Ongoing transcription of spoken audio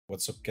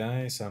What's up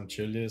guys, I'm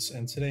Julius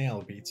and today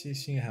I'll be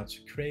teaching you how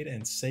to create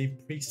and save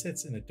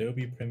presets in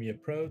Adobe Premiere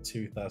Pro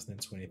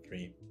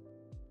 2023.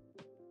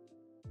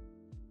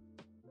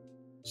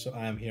 So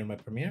I am here in my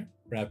Premiere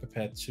where I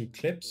prepared two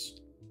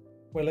clips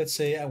where let's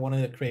say I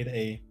wanted to create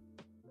a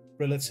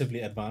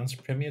relatively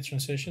advanced Premiere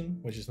transition,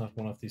 which is not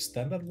one of these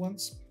standard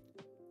ones.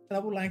 And I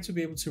would like to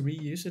be able to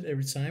reuse it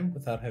every time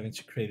without having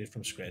to create it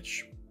from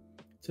scratch.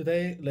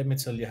 Today, let me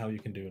tell you how you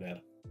can do that.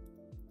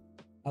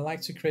 I like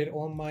to create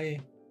all my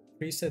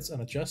presets on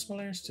adjustment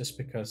layers just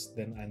because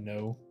then I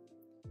know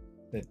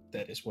that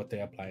that is what they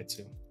apply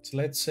to. So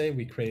let's say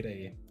we create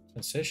a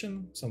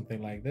transition,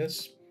 something like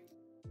this.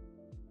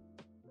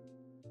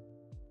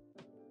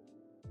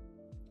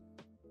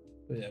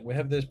 So yeah, we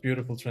have this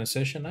beautiful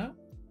transition now,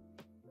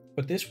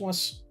 but this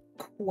was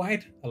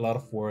quite a lot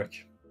of work.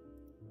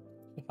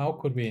 How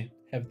could we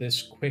have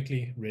this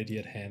quickly ready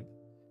at hand?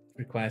 It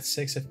required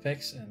 6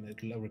 effects and it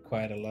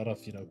required a lot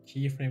of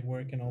keyframe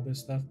work and all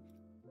this stuff.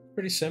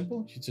 Pretty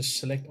simple. You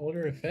just select all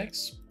your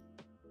effects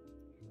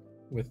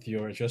with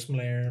your adjustment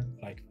layer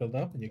filled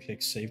up and you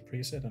click save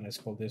preset, and let's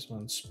call this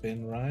one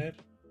spin right.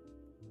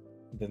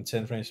 And then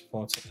 10 frames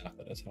before, 10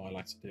 after. That's how I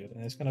like to do it.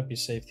 And it's gonna be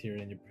saved here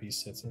in your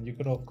presets. And you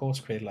could of course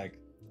create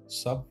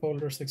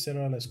subfolders,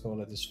 etc. Let's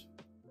call it this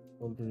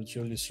folder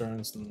Julius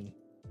Sorensen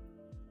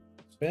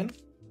spin.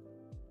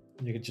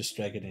 And you could just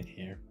drag it in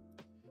here.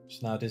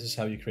 So now this is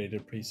how you create a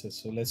preset.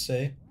 So let's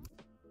say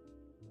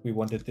we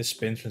wanted this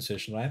spin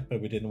transition, right? But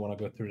we didn't want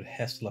to go through the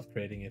hassle of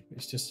creating it.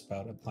 It's just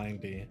about applying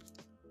the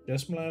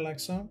adjustment layer like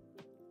so.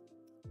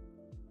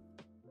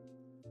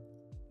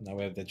 Now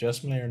we have the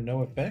adjustment layer,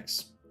 no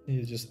effects.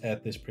 You just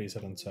add this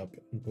preset on top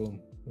and boom,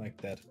 like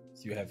that.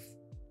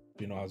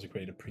 You know how to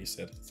create a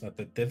preset. It's not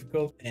that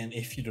difficult. And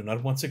if you do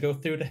not want to go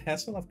through the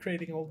hassle of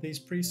creating all these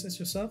presets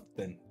yourself,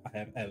 then I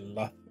have a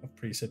lot of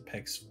preset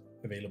packs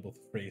available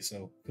for free,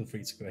 so feel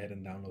free to go ahead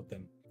and download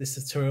them. This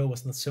tutorial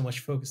was not so much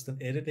focused on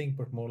editing,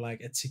 but more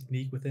like a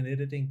technique within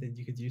editing that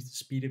you could use to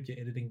speed up your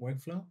editing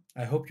workflow.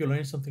 I hope you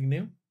learned something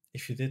new.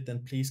 If you did,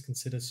 then please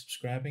consider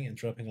subscribing and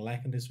dropping a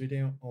like on this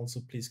video. Also,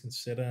 please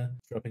consider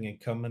dropping a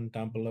comment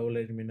down below,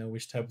 letting me know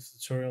which type of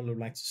tutorial you'd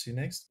like to see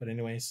next. But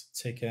anyways,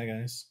 take care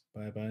guys.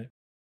 Bye bye.